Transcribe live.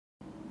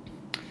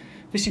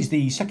This is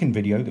the second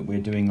video that we're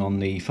doing on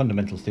the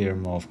fundamental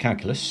theorem of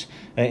calculus.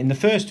 In the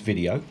first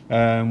video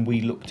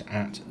we looked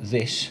at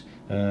this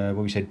where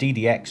we said d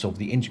dx of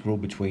the integral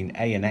between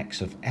a and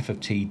x of f of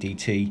t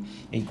dt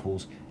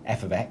equals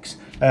f of x,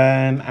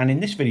 and in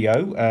this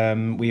video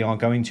we are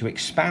going to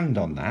expand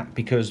on that,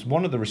 because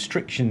one of the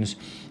restrictions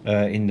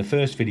in the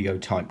first video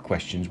type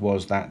questions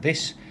was that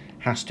this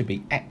has to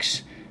be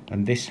x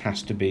and this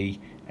has to be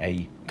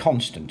a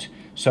constant.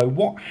 So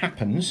what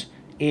happens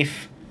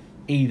if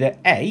either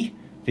A,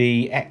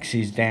 the x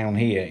is down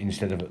here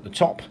instead of at the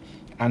top,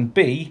 and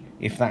B,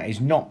 if that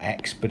is not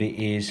x but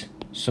it is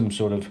some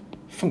sort of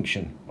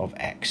function of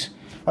x?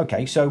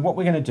 Okay, so what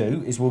we're going to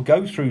do is we'll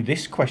go through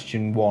this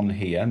question 1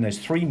 here, and there's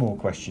 3 more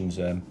questions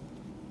in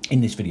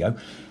this video.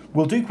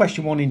 We'll do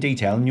question 1 in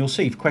detail, and you'll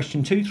see for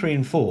question 2, 3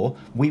 and 4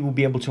 we will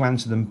be able to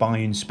answer them by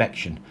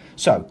inspection.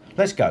 So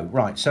let's go.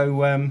 Right,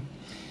 so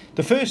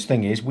the first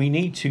thing is we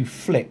need to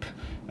flip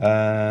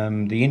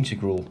the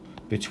integral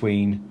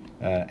between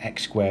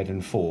x squared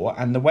and 4,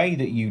 and the way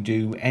that you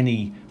do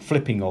any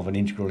flipping of an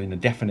integral in a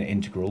definite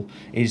integral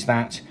is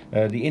that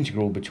the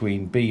integral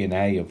between b and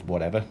a of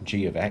whatever,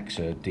 g of x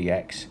or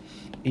dx,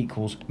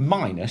 equals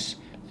minus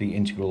the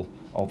integral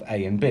of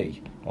a and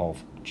b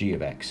of g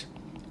of x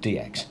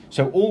dx.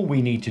 So all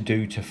we need to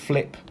do to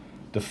flip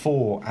the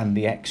 4 and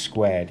the x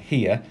squared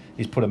here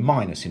is put a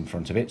minus in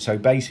front of it. So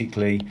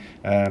basically d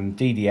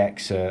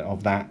dx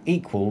of that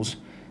equals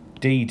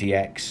d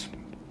dx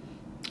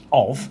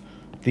of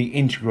the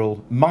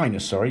integral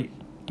minus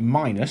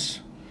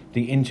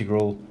the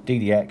integral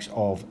d dx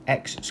of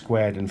x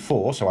squared and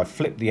 4. So I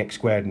flipped the x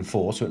squared and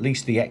 4, so at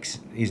least the x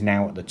is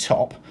now at the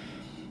top,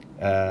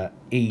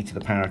 e to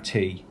the power of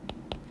t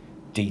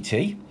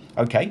dt.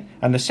 Okay,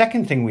 and the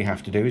second thing we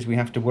have to do is we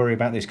have to worry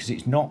about this, because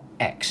it's not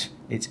x,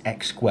 it's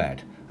x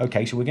squared.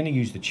 Okay, so we're going to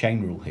use the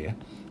chain rule here.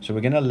 So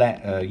we're going to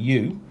let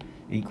u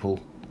equal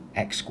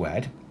x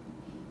squared,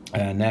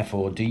 and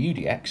therefore du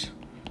dx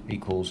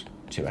equals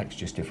 2x,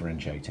 just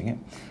differentiating it.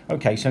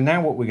 Okay, so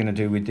now what we're going to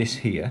do with this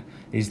here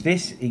is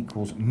this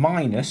equals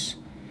minus,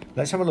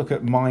 let's have a look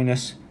at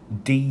minus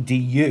d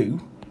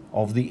du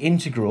of the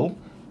integral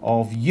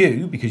of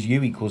u, because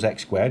u equals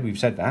x squared, we've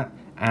said that,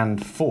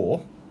 and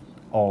 4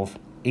 of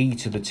e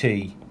to the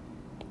t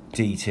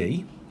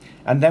dt.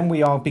 And then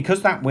we are,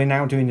 because that we're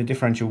now doing the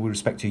differential with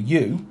respect to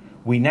u,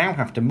 we now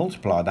have to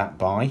multiply that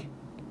by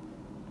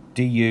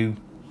du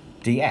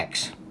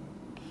dx.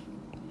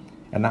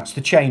 And that's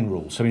the chain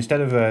rule. So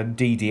instead of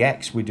d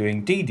dx, we're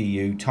doing d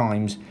du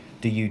times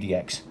du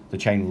dx, the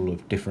chain rule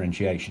of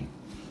differentiation.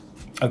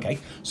 Okay,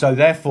 so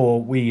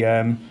therefore we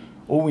all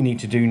we need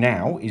to do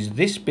now is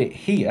this bit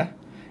here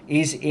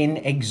is in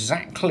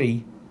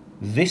exactly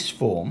this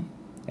form,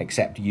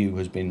 except u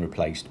has been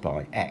replaced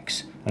by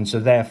x. And so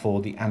therefore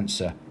the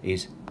answer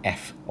is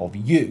f of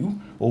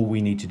u. All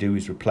we need to do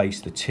is replace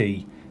the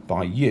t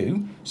by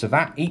u. So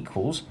that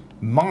equals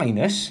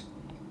minus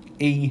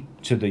e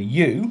to the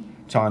u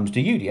times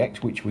du dx,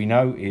 which we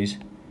know is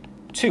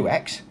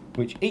 2x,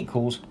 which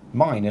equals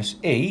minus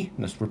e,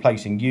 and that's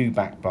replacing u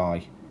back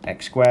by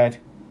x squared,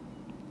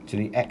 to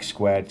the x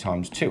squared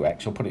times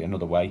 2x, or put it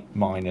another way,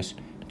 minus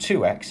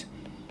 2x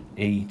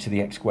e to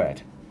the x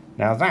squared.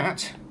 Now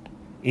that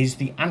is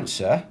the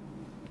answer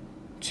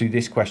to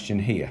this question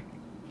here.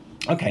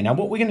 Okay, now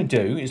what we're going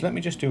to do is, let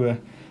me just do a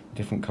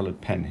different coloured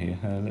pen here.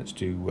 Let's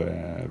do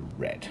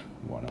red.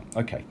 Why not?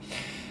 Okay,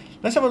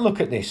 let's have a look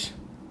at this.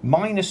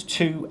 Minus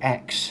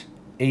 2x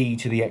e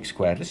to the x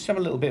squared. Let's have a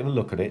little bit of a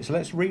look at it. So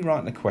let's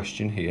rewrite the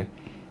question here.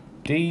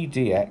 d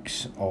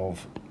dx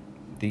of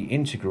the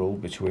integral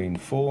between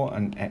 4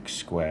 and x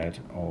squared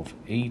of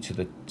e to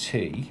the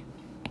t,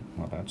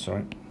 my bad,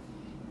 sorry,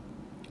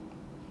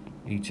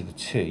 e to the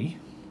t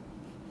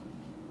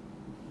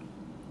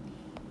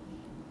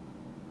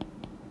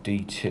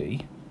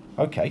dt.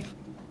 Okay,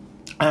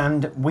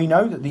 and we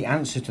know that the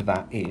answer to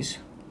that is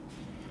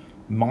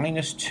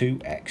minus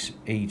 2x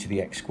e to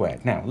the x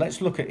squared. Now let's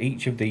look at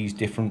each of these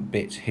different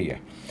bits here.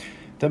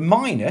 The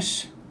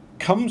minus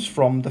comes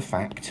from the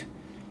fact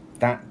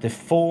that the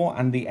 4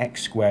 and the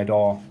x squared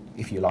are,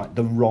 if you like,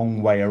 the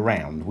wrong way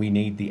around. We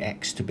need the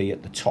x to be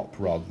at the top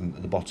rather than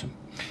at the bottom.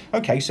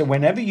 Okay, so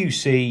whenever you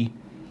see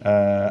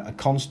a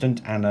constant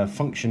and a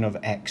function of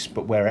x,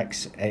 but where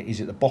x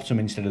is at the bottom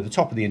instead of the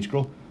top of the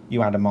integral,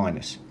 you add a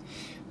minus.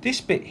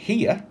 This bit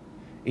here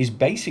is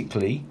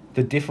basically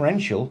the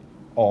differential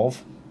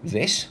of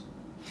this,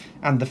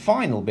 and the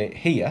final bit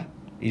here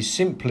is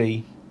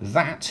simply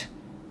that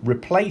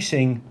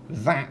replacing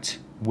that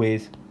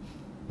with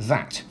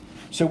that.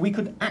 So we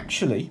could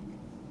actually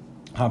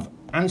have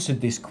answered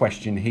this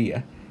question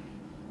here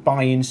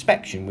by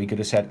inspection. We could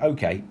have said,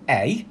 okay,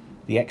 A,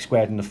 the x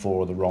squared and the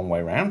 4 are the wrong way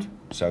around,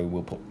 so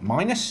we'll put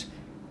minus.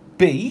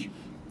 B,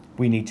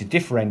 we need to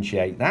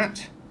differentiate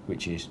that,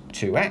 which is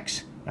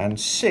 2x, and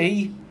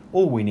C,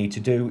 all we need to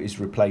do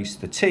is replace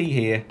the t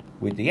here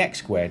with the x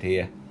squared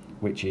here,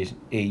 which is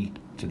e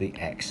to the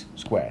x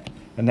squared.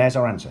 And there's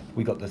our answer.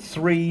 We've got the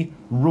 3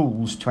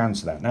 rules to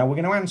answer that. Now we're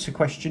going to answer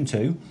question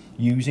 2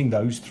 using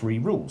those 3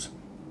 rules.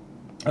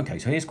 Okay,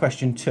 so here's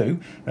question 2.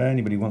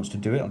 Anybody wants to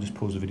do it, I'll just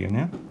pause the video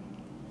now.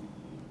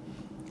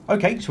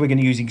 Okay, so we're going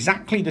to use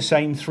exactly the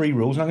same 3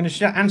 rules, and I'm going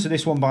to answer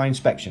this one by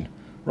inspection.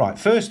 Right,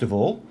 first of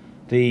all,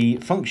 the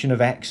function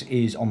of x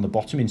is on the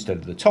bottom instead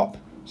of the top,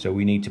 so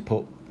we need to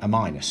put a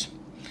minus.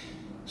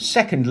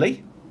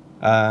 Secondly,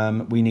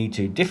 we need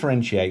to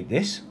differentiate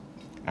this,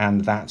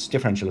 and that's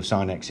differential of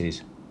sine x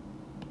is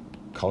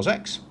cos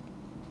x.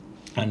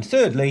 And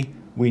thirdly,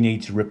 we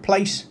need to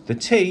replace the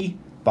t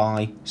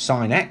by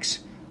sine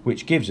x,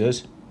 which gives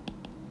us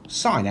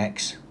sine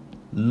x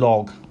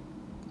log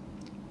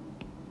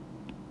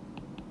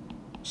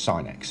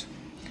sine x.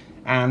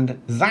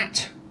 And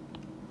that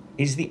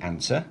is the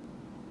answer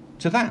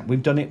to that.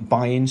 We've done it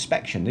by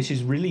inspection. This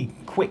is really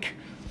quick.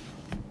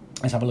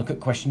 Let's have a look at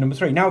question number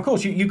 3. Now, of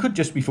course, you could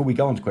just, before we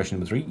go on to question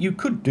number 3, you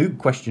could do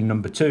question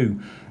number 2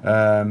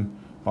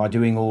 by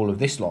doing all of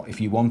this lot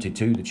if you wanted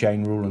to, the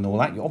chain rule and all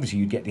that. Obviously,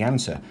 you'd get the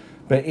answer.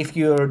 But if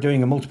you're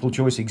doing a multiple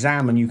choice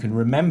exam and you can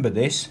remember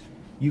this,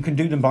 you can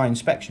do them by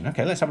inspection.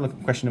 Okay, let's have a look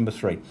at question number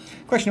 3.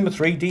 Question number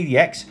 3, d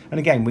dx.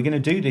 And again, we're going to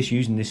do this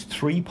using this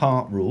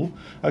 3-part rule.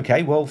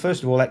 Okay, well,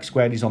 first of all, x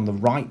squared is on the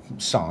right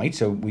side,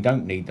 so we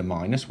don't need the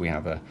minus. We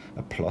have a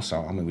plus.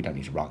 I mean, we don't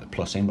need to write the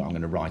plus in, but I'm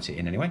going to write it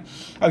in anyway.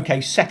 Okay,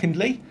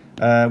 secondly,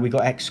 we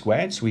got x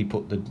squared, so we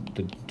put the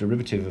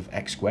derivative of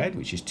x squared,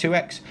 which is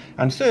 2x.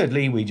 And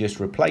thirdly, we just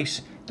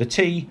replace the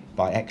t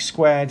by x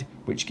squared,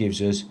 which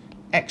gives us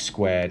x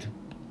squared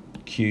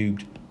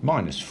cubed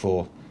minus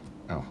 4.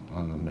 Oh,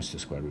 I missed the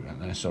square root out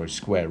there. Sorry,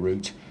 square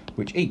root,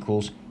 which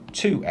equals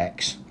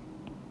 2x,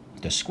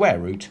 the square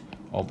root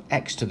of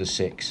x to the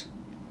 6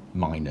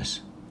 minus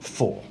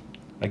 4.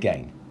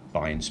 Again,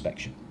 by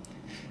inspection.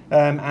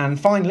 And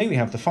finally, we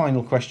have the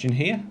final question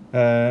here.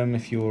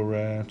 If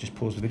you're just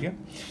pause the video.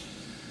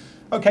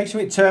 Okay, so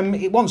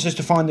it wants us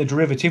to find the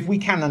derivative. We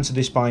can answer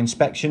this by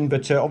inspection,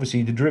 but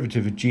obviously the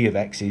derivative of g of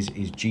x is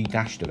g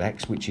dashed of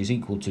x, which is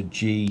equal to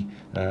g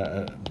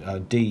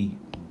d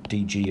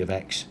dg of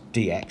x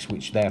dx,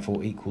 which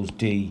therefore equals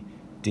d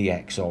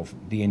dx of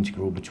the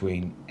integral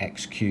between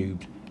x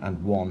cubed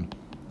and 1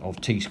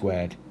 of t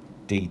squared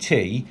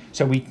dt.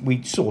 So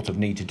we sort of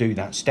need to do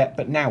that step,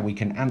 but now we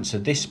can answer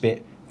this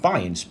bit by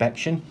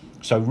inspection.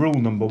 So rule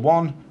number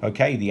 1,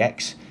 okay, the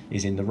x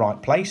is in the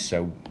right place,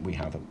 so we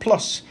have a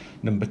plus.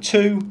 Number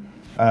 2,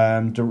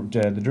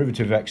 the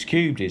derivative of x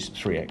cubed is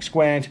 3x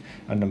squared.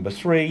 And number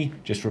 3,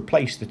 just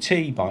replace the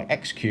t by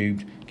x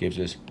cubed, gives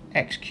us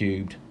x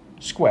cubed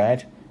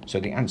squared. So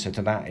the answer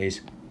to that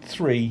is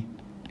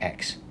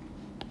 3x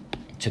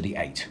to the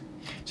 8.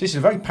 So this is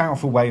a very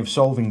powerful way of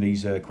solving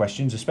these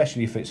questions,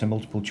 especially if it's a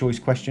multiple choice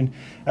question.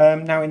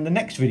 Now in the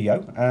next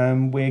video,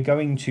 we're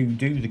going to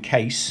do the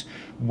case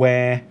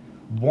where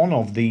one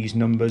of these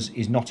numbers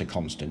is not a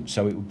constant.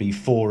 So it would be,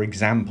 for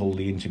example,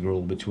 the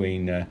integral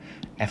between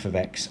f of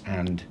x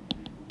and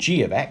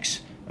g of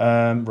x,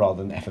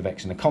 rather than f of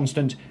x and a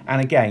constant.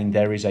 And again,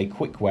 there is a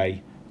quick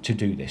way to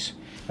do this.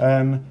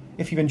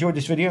 If you've enjoyed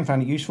this video and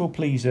found it useful,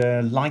 please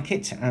like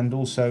it, and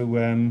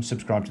also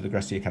subscribe to the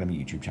Grassi Academy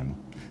YouTube channel.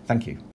 Thank you.